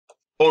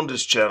On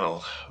this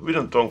channel, we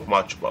don't talk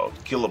much about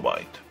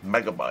kilobyte,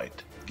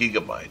 megabyte,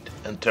 gigabyte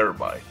and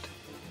terabyte,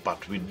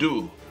 but we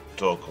do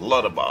talk a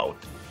lot about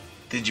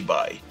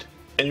DigiByte.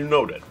 And you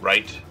know that,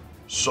 right?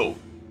 So,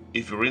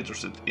 if you're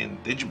interested in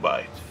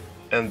DigiByte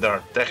and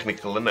their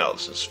technical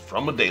analysis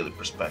from a daily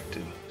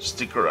perspective,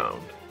 stick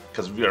around,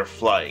 because we are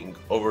flying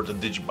over the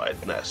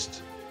DigiByte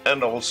nest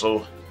and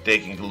also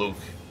taking a look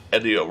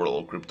at the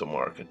overall crypto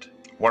market.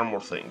 One more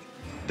thing,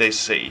 they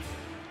say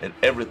that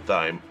every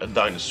time a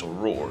dinosaur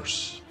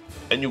roars,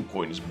 a new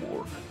coin is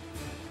born.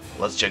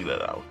 Let's check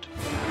that out.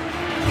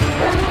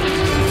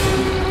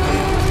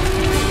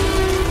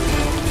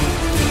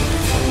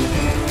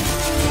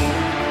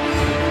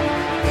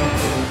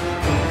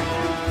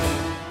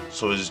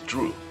 So is it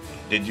true?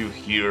 Did you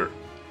hear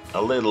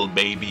a little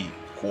baby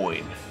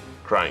coin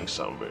crying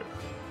somewhere?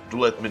 Do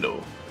let me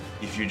know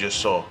if you just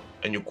saw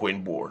a new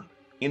coin born.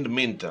 In the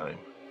meantime,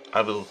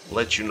 I will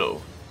let you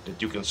know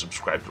that you can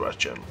subscribe to our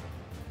channel,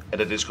 and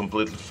it is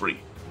completely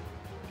free,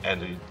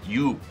 and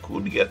you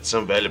could get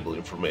some valuable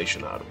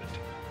information out of it.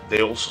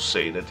 They also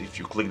say that if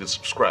you click the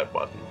subscribe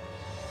button,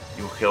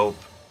 you help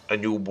a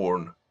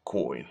newborn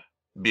coin.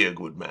 Be a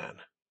good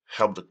man.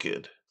 Help the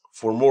kid.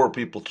 For more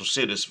people to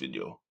see this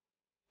video,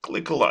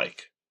 click a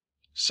like.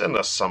 Send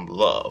us some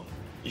love.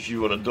 If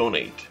you want to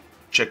donate,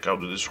 check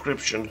out the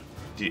description.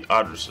 The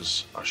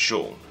addresses are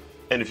shown.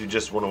 And if you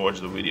just want to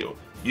watch the video,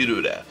 you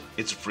do that.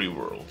 It's a free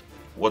world.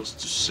 What's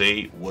to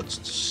say? What's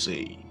to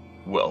say?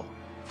 Well,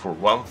 for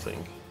one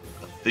thing,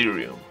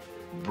 Ethereum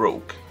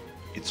broke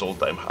its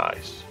all-time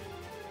highs.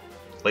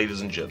 Ladies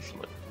and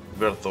gentlemen,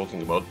 we are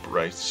talking about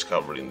price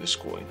discovery in this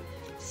coin.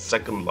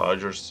 Second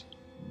largest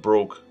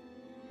broke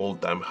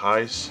all-time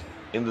highs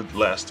in the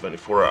last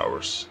 24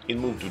 hours. It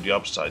moved to the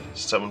upside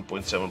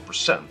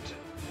 7.7%.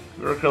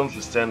 We are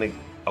currently standing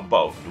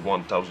above the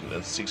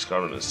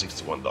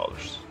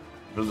 $1,661.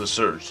 Will the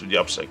surge to the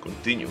upside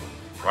continue?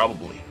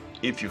 Probably.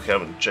 If you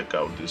haven't checked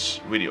out this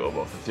video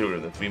about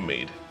Ethereum that we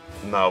made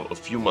now a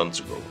few months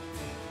ago,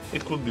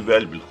 it could be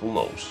valuable, who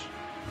knows.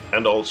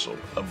 And also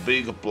a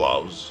big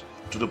applause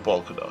to the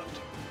Polkadot,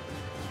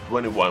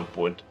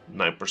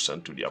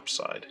 21.9% to the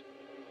upside.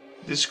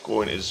 This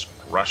coin is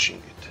crushing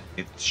it.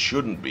 It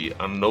shouldn't be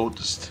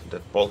unnoticed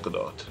that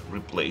Polkadot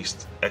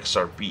replaced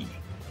XRP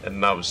and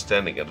now is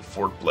standing at the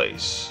 4th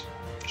place.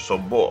 So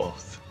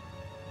both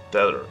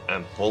Tether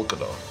and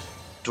Polkadot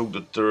took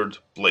the 3rd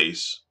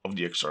place of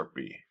the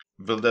XRP.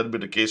 Will that be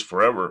the case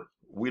forever?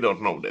 We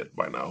don't know that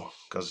by now,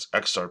 because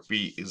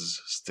XRP is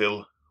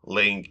still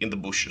laying in the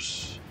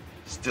bushes,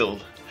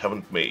 still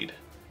haven't made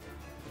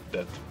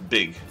that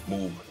big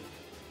move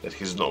that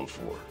he's known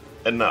for.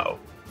 And now,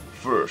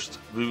 first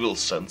we will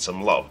send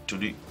some love to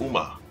the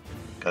UMA,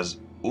 because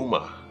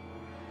UMA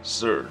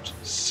surged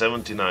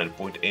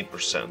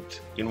 79.8%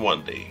 in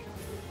one day.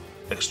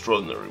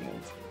 Extraordinary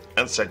move.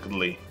 And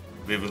secondly,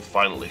 we will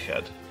finally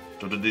head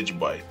to the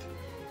DigiByte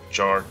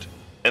chart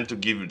and to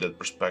give you that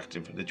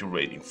perspective that you're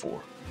waiting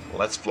for.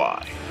 Let's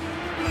fly!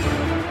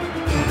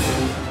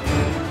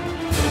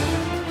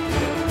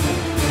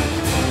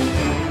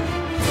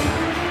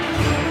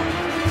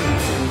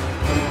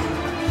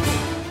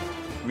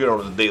 We are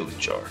on the daily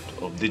chart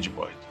of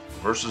DigiByte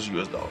versus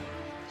US dollar.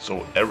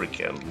 So every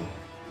candle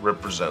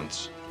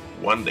represents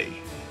one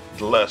day.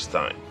 The last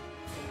time,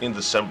 in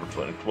December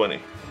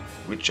 2020,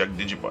 we checked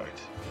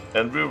DigiByte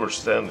and we were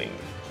standing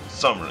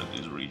somewhere in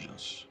these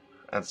regions.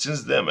 And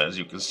since then, as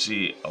you can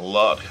see, a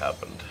lot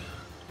happened.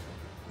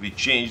 We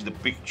changed the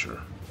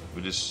picture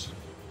with this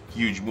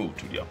huge move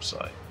to the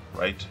upside,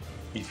 right?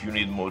 If you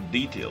need more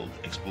detailed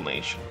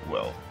explanation,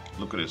 well,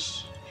 look at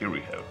this. Here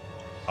we have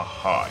a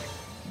high,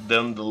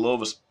 then the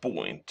lowest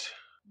point,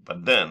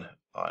 but then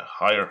a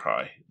higher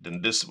high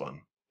than this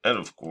one, and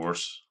of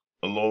course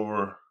a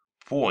lower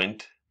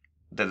point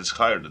that is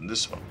higher than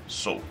this one.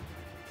 So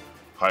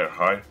higher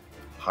high,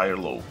 higher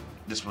low.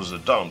 This was a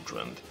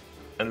downtrend,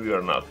 and we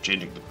are now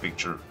changing the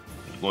picture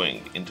and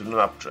going into an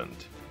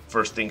uptrend.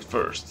 First thing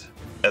first,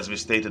 as we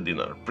stated in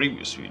our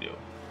previous video,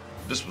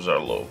 this was our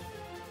low.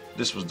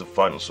 This was the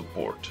final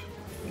support.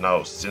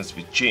 Now, since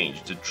we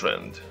changed the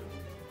trend,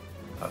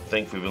 I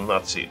think we will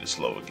not see this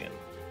low again.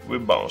 We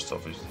bounced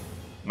off it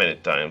many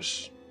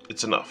times.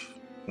 It's enough.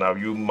 Now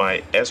you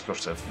might ask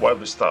yourself why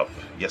we stopped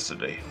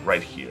yesterday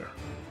right here.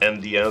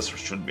 And the answer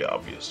should be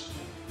obvious.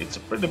 It's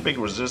a pretty big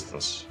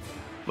resistance.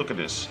 Look at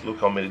this. Look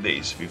how many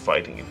days we're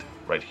fighting it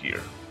right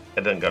here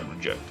and then got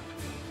rejected.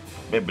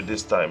 Maybe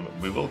this time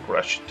we will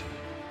crash it.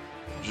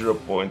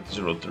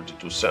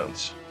 0.032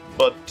 cents.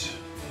 But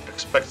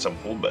expect some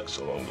pullbacks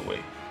along the way.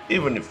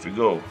 Even if we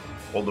go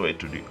all the way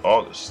to the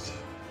August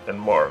and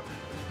mark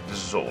this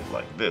zone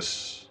like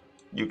this,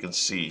 you can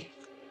see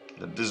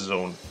that this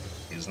zone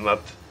is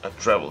not a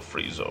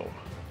travel-free zone.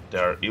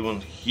 There are even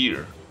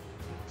here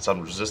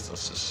some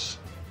resistances,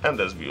 and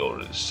as we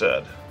already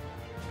said,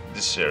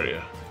 this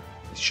area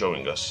is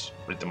showing us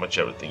pretty much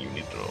everything you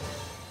need to know.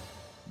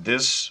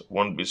 This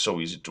won't be so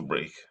easy to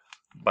break,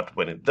 but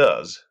when it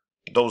does,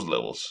 those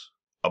levels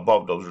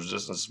above those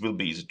resistances will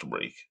be easy to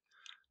break.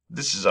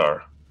 This is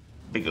our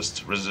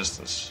biggest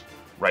resistance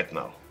right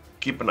now.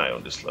 Keep an eye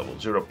on this level,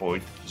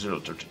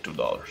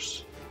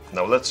 $0.032.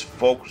 Now let's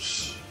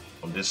focus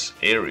on this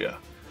area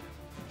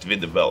that we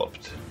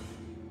developed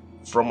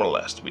from our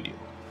last video.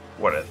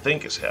 What I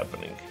think is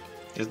happening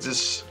is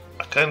this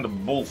a kind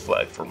of bull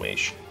flag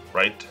formation,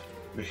 right?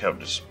 We have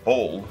this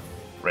pole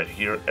right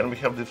here and we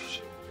have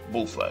this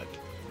bull flag.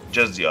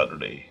 Just the other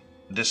day,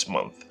 this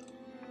month,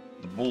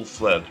 the bull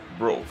flag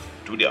broke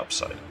to the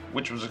upside,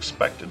 which was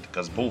expected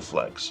because bull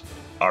flags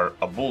are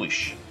a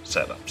bullish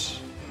setups.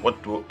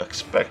 What to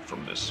expect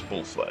from this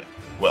bull flag?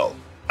 Well,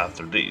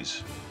 after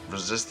this,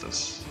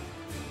 resistance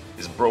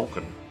is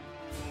broken,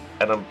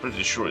 and I'm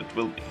pretty sure it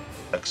will be.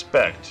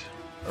 Expect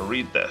a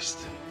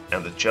retest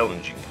and the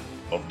challenging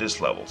of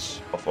these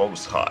levels of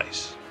August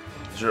highs,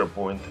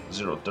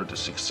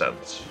 0.036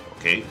 cents.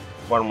 Okay,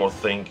 one more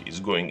thing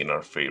is going in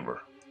our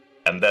favor,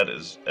 and that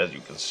is, as you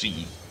can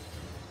see,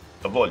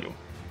 a volume,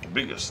 the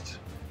biggest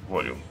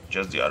volume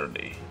just the other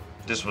day.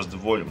 This was the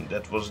volume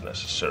that was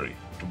necessary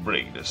to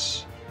break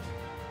this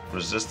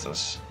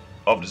resistance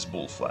of this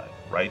bull flag,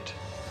 right?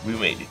 We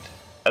made it,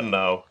 and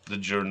now the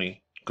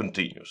journey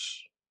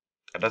continues,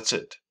 and that's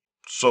it.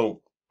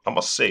 So I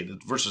must say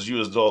that versus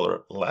US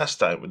dollar, last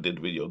time we did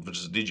video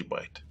versus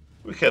DigiByte,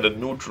 we had a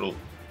neutral,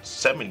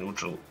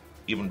 semi-neutral,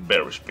 even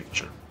bearish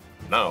picture.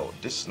 Now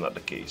this is not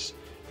the case.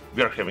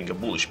 We are having a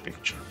bullish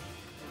picture,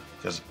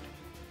 because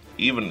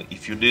even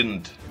if you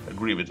didn't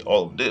agree with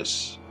all of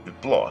this, we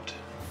plot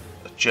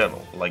a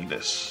channel like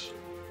this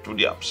to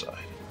the upside.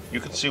 You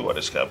can see what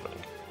is happening.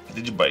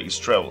 DigiByte is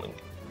traveling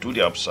to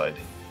the upside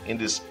in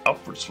this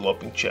upward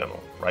sloping channel,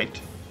 right?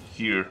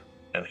 Here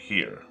and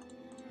here.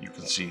 You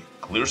can see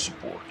clear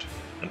support,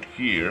 and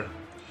here,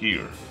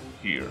 here,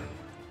 here,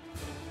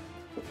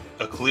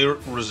 a clear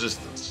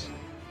resistance.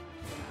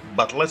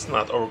 But let's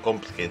not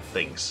overcomplicate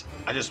things.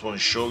 I just want to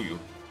show you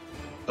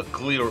a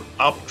clear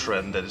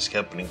uptrend that is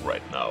happening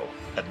right now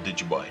at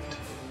DigiByte.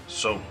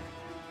 So,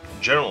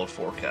 general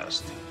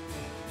forecast,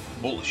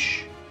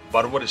 bullish.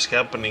 But what is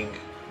happening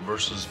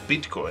versus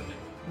Bitcoin,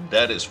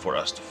 that is for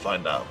us to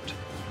find out.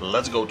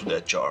 Let's go to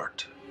that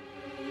chart.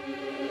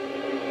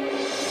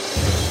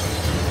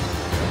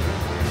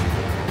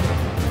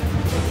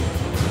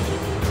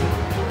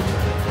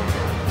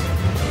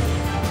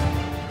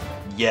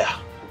 Yeah,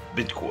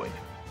 Bitcoin,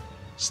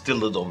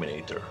 still the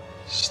dominator,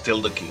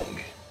 still the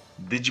king.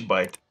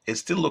 DigiByte is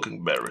still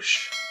looking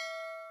bearish,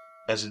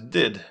 as it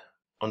did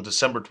on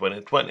December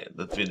 2020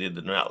 that we did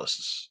the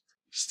analysis.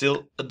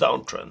 Still a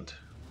downtrend.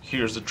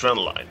 Here's the trend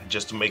line,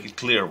 just to make it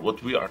clear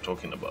what we are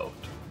talking about.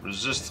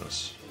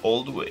 Resistance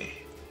all the way.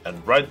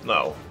 And right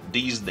now,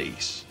 these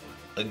days,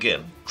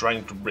 again,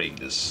 trying to break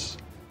this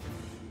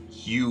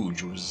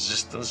huge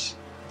resistance,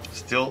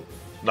 still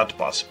not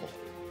possible.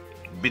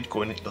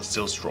 Bitcoin is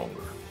still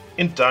stronger.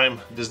 In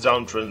time, this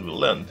downtrend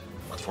will end,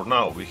 but for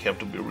now we have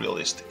to be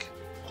realistic.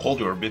 Hold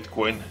your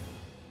Bitcoin.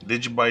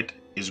 DigiByte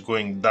is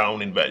going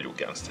down in value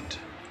against it.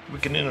 We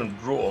can even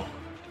draw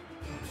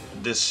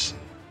this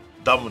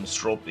downward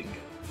sloping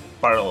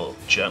parallel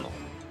channel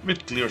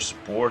with clear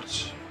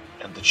supports,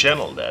 and the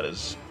channel that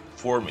is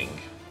forming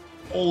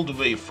all the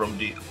way from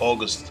the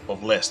August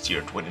of last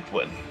year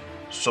 2020.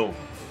 So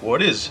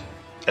what is,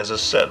 as I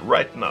said,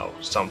 right now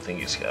something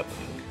is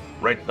happening.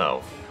 Right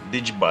now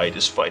DigiByte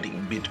is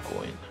fighting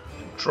Bitcoin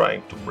and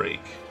trying to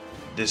break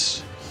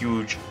this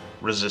huge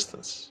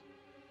resistance.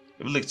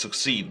 Will it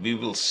succeed? We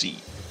will see,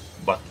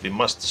 but we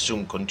must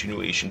assume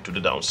continuation to the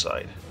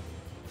downside,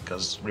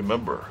 because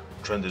remember,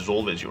 trend is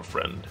always your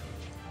friend.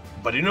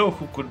 But you know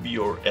who could be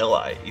your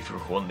ally if you're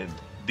holding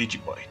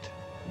DigiByte?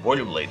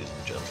 Volume, ladies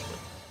and gentlemen.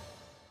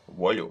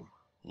 Volume.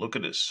 Look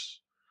at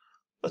this.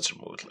 Let's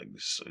remove it like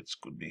this so it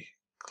could be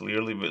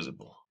clearly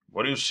visible.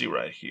 What do you see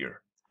right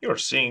here? You're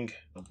seeing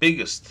the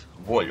biggest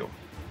volume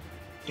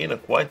in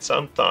quite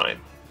some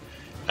time,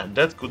 and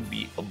that could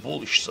be a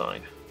bullish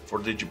sign for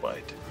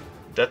DigiByte.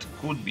 That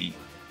could be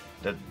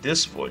that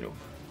this volume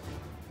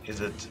is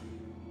that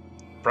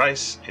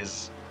price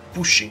is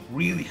pushing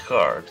really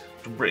hard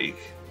to break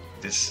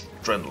this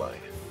trend line.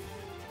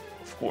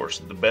 Of course,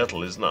 the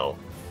battle is now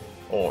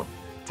on.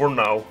 For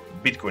now,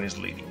 Bitcoin is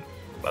leading,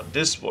 but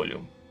this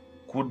volume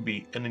could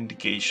be an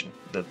indication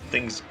that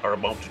things are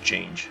about to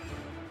change.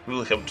 We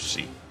will have to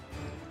see.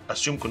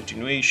 Assume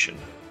continuation,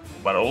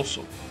 but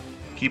also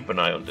keep an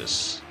eye on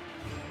this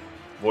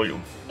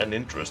volume and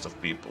interest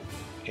of people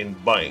in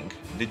buying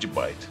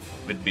DigiByte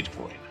with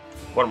Bitcoin.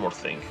 One more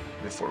thing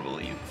before we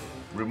leave.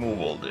 Remove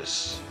all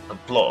this and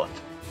plot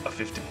a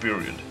 50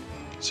 period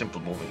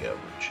simple moving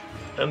average,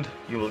 and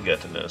you will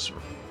get an answer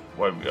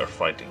why we are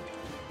fighting.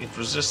 It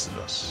resisted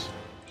us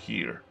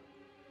here,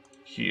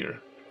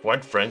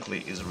 quite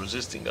frankly is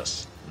resisting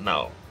us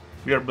now.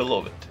 We are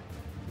below it.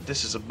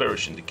 This is a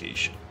bearish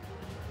indication,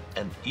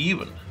 and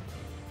even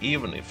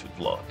if we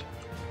plot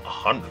a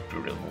 100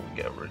 period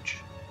moving average,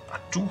 a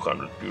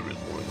 200 period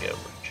moving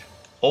average,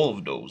 all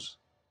of those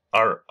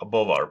are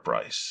above our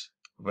price.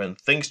 When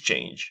things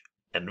change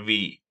and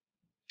we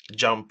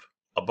jump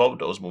above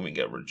those moving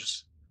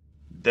averages,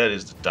 that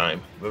is the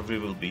time where we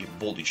will be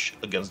bullish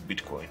against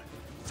Bitcoin.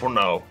 For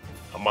now,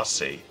 I must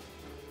say,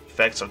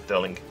 facts are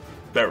telling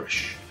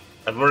bearish.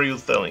 And what are you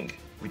telling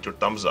with your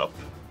thumbs up?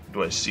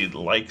 Do I see the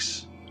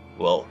likes?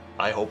 Well,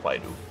 I hope I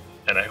do.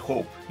 And I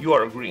hope you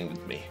are agreeing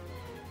with me.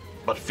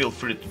 But feel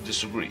free to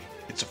disagree,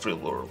 it's a free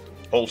world.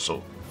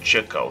 Also,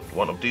 check out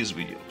one of these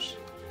videos,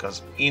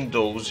 cause in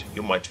those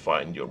you might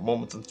find your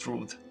moment of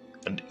truth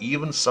and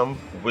even some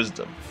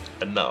wisdom.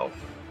 And now,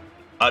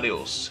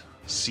 adios,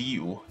 see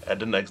you at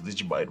the next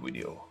DigiByte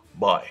video.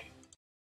 Bye.